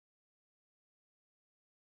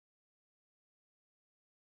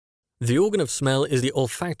The organ of smell is the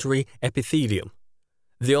olfactory epithelium.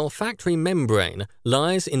 The olfactory membrane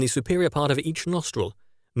lies in the superior part of each nostril.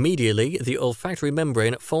 Medially, the olfactory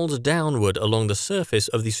membrane folds downward along the surface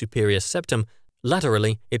of the superior septum.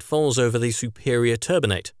 Laterally, it falls over the superior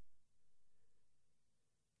turbinate.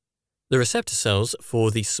 The receptor cells for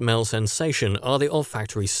the smell sensation are the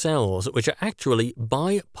olfactory cells, which are actually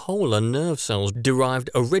bipolar nerve cells derived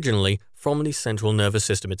originally from the central nervous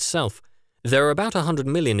system itself. There are about 100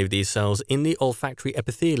 million of these cells in the olfactory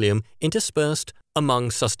epithelium interspersed among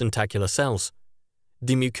sustentacular cells.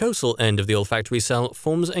 The mucosal end of the olfactory cell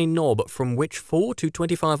forms a knob from which 4 to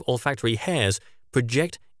 25 olfactory hairs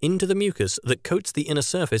project into the mucus that coats the inner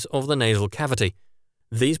surface of the nasal cavity.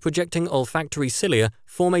 These projecting olfactory cilia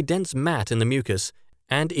form a dense mat in the mucus,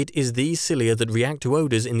 and it is these cilia that react to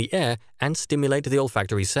odors in the air and stimulate the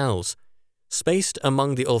olfactory cells. Spaced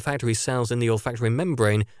among the olfactory cells in the olfactory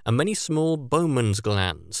membrane are many small Bowman's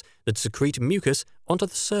glands that secrete mucus onto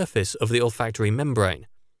the surface of the olfactory membrane.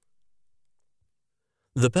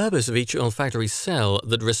 The purpose of each olfactory cell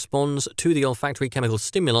that responds to the olfactory chemical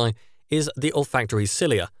stimuli is the olfactory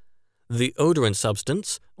cilia. The odorant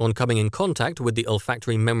substance, on coming in contact with the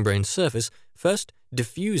olfactory membrane surface, first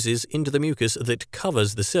diffuses into the mucus that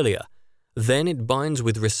covers the cilia. Then it binds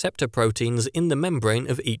with receptor proteins in the membrane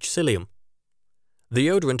of each cilium. The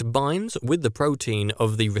odorant binds with the protein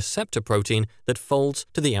of the receptor protein that folds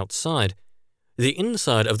to the outside. The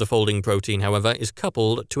inside of the folding protein, however, is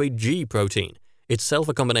coupled to a G protein, itself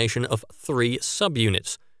a combination of 3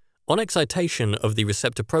 subunits. On excitation of the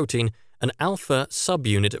receptor protein, an alpha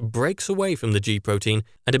subunit breaks away from the G protein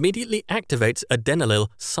and immediately activates adenylyl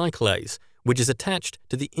cyclase, which is attached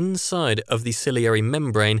to the inside of the ciliary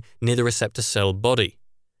membrane near the receptor cell body.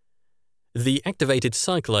 The activated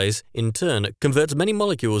cyclase, in turn, converts many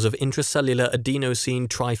molecules of intracellular adenosine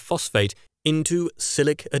triphosphate into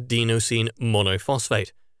cyclic adenosine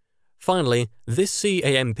monophosphate. Finally, this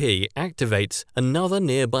CAMP activates another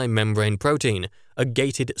nearby membrane protein, a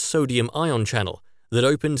gated sodium ion channel, that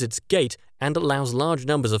opens its gate and allows large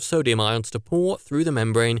numbers of sodium ions to pour through the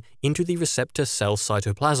membrane into the receptor cell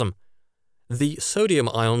cytoplasm. The sodium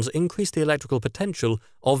ions increase the electrical potential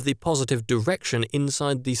of the positive direction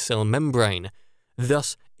inside the cell membrane,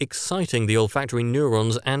 thus exciting the olfactory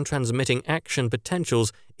neurons and transmitting action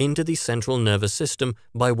potentials into the central nervous system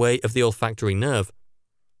by way of the olfactory nerve.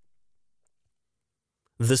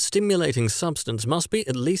 The stimulating substance must be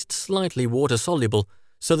at least slightly water-soluble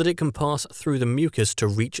so that it can pass through the mucus to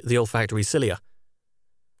reach the olfactory cilia.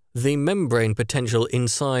 The membrane potential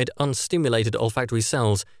inside unstimulated olfactory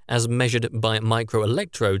cells, as measured by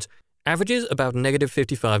microelectrodes, averages about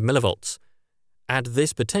 -55 millivolts. At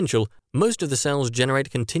this potential, most of the cells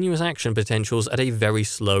generate continuous action potentials at a very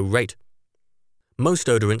slow rate. Most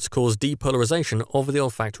odorants cause depolarization of the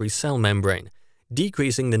olfactory cell membrane,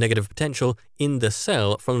 decreasing the negative potential in the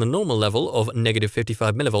cell from the normal level of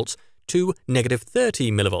 -55 millivolts to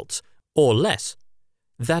 -30 millivolts, or less.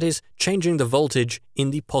 That is, changing the voltage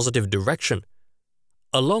in the positive direction.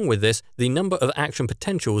 Along with this, the number of action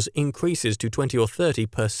potentials increases to 20 or 30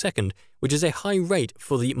 per second, which is a high rate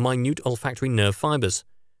for the minute olfactory nerve fibers.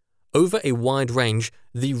 Over a wide range,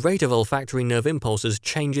 the rate of olfactory nerve impulses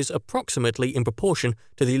changes approximately in proportion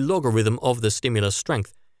to the logarithm of the stimulus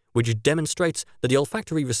strength, which demonstrates that the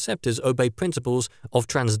olfactory receptors obey principles of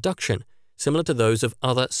transduction, similar to those of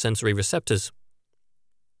other sensory receptors.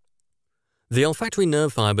 The olfactory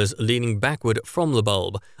nerve fibers leaning backward from the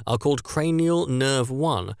bulb are called cranial nerve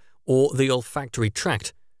 1, or the olfactory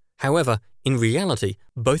tract. However, in reality,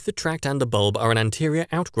 both the tract and the bulb are an anterior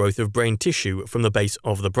outgrowth of brain tissue from the base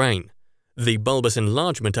of the brain. The bulbous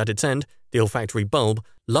enlargement at its end, the olfactory bulb,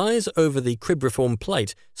 lies over the cribriform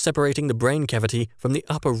plate separating the brain cavity from the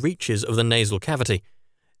upper reaches of the nasal cavity.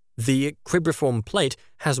 The cribriform plate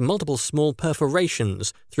has multiple small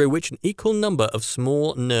perforations through which an equal number of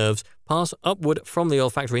small nerves pass upward from the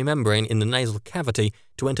olfactory membrane in the nasal cavity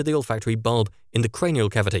to enter the olfactory bulb in the cranial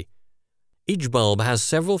cavity. Each bulb has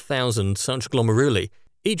several thousand such glomeruli,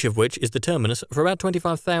 each of which is the terminus for about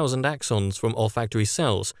 25,000 axons from olfactory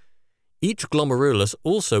cells. Each glomerulus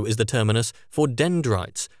also is the terminus for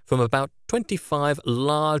dendrites from about 25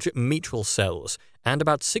 large mitral cells and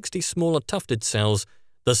about 60 smaller tufted cells,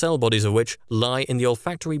 the cell bodies of which lie in the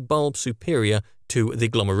olfactory bulb superior to the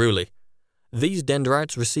glomeruli. These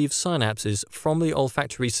dendrites receive synapses from the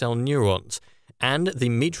olfactory cell neurons, and the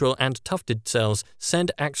mitral and tufted cells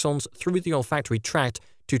send axons through the olfactory tract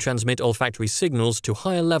to transmit olfactory signals to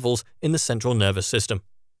higher levels in the central nervous system.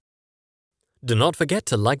 Do not forget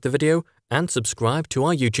to like the video and subscribe to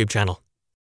our YouTube channel.